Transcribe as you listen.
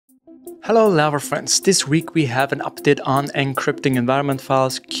Hello Laravel friends, this week we have an update on encrypting environment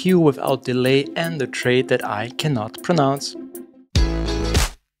files, queue without delay, and the trait that I cannot pronounce.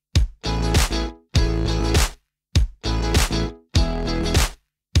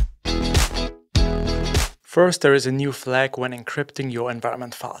 First, there is a new flag when encrypting your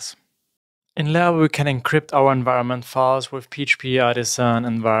environment files. In Laravel, we can encrypt our environment files with PHP Artisan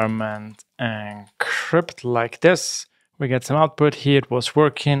environment encrypt like this. We get some output here, it was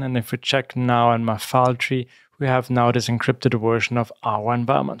working, and if we check now in my file tree, we have now this encrypted version of our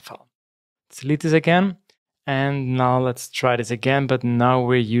environment file. Let's delete this again, and now let's try this again, but now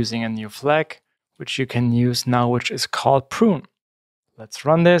we're using a new flag, which you can use now, which is called Prune. Let's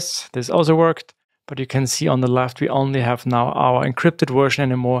run this. This also worked, but you can see on the left, we only have now our encrypted version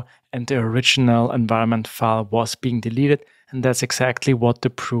anymore, and the original environment file was being deleted, and that's exactly what the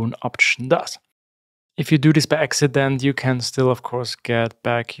Prune option does. If you do this by accident, you can still, of course, get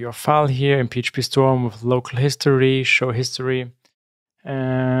back your file here in PHP Storm with local history, show history.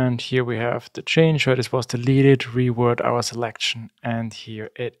 And here we have the change where this was deleted, reword our selection, and here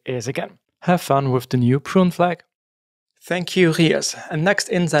it is again. Have fun with the new Prune flag. Thank you, Rias. And next,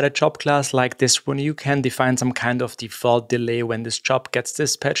 inside a job class like this one, you can define some kind of default delay when this job gets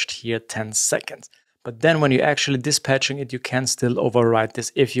dispatched here 10 seconds. But then when you're actually dispatching it, you can still override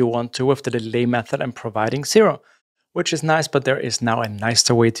this if you want to with the delay method and providing 0, which is nice, but there is now a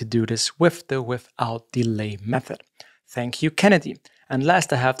nicer way to do this with the without delay method. Thank you, Kennedy. And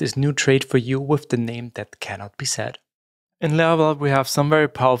last, I have this new trait for you with the name that cannot be said. In Laravel, we have some very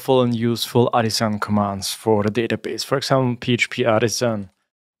powerful and useful artisan commands for the database. For example, PHP artisan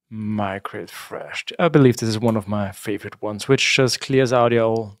migrate fresh. I believe this is one of my favorite ones, which just clears out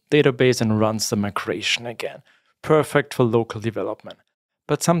your database and runs the migration again. Perfect for local development.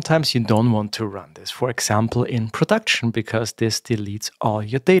 But sometimes you don't want to run this, for example, in production, because this deletes all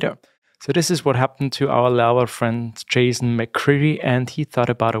your data. So this is what happened to our Laravel friend Jason McCreary, and he thought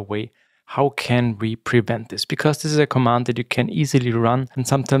about a way how can we prevent this? Because this is a command that you can easily run, and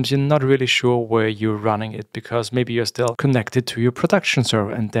sometimes you're not really sure where you're running it because maybe you're still connected to your production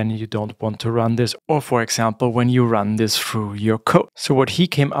server and then you don't want to run this. Or for example, when you run this through your code. So what he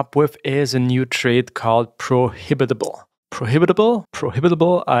came up with is a new trait called Prohibitable. Prohibitable?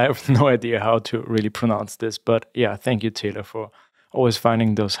 Prohibitable? I have no idea how to really pronounce this, but yeah, thank you, Taylor, for always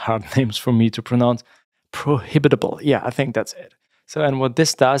finding those hard names for me to pronounce. Prohibitable. Yeah, I think that's it. So, and what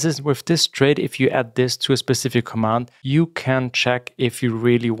this does is with this trait, if you add this to a specific command, you can check if you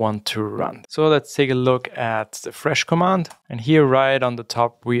really want to run. So let's take a look at the fresh command. And here right on the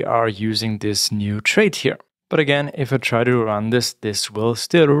top, we are using this new trait here. But again, if I try to run this, this will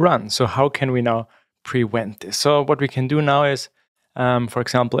still run. So how can we now prevent this? So what we can do now is, for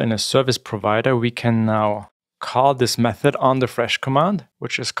example, in a service provider, we can now call this method on the fresh command,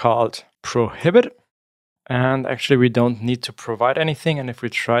 which is called prohibit. And actually, we don't need to provide anything. And if we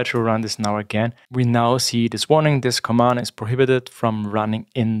try to run this now again, we now see this warning, this command is prohibited from running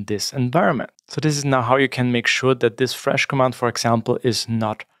in this environment. So this is now how you can make sure that this fresh command, for example, is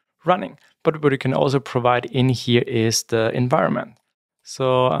not running. But what you can also provide in here is the environment.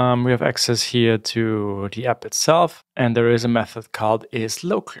 So we have access here to the app itself, and there is a method called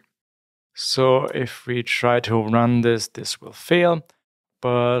isLocal. So if we try to run this, this will fail.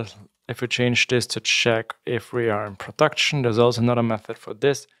 But if we change this to check if we are in production, there's also another method for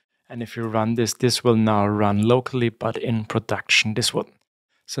this. And if you run this, this will now run locally, but in production, this wouldn't.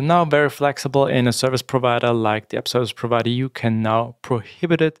 So now very flexible in a service provider like the app service provider, you can now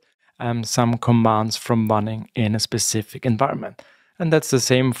prohibit some commands from running in a specific environment. And that's the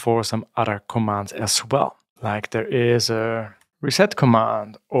same for some other commands as well. Like there is a reset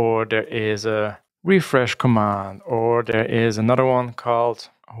command, or there is a refresh command, or there is another one called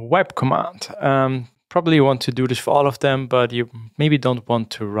wipe command. Probably you want to do this for all of them, but you maybe don't want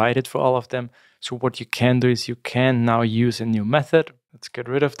to write it for all of them. So what you can do is you can now use a new method. Let's get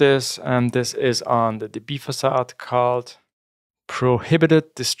rid of this. And this is on the DB facade called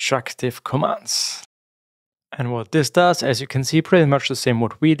prohibited destructive commands. And what this does, as you can see, pretty much the same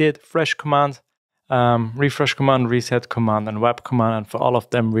what we did. Fresh command, refresh command, reset command, and wipe command. And for all of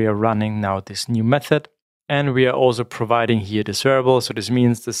them, we are running now this new method. And we are also providing here this variable. So this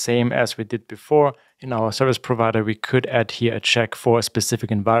means the same as we did before in our service provider, we could add here a check for a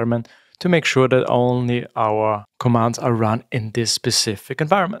specific environment to make sure that only our commands are run in this specific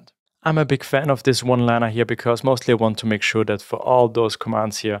environment. I'm a big fan of this one-liner here because mostly I want to make sure that for all those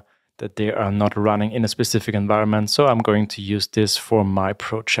commands here, that they are not running in a specific environment. So I'm going to use this for my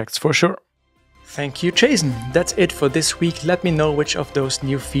projects for sure. Thank you, Jason. That's it for this week. Let me know which of those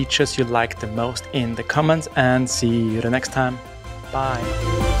new features you like the most in the comments, and see you the next time.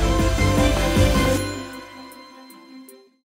 Bye.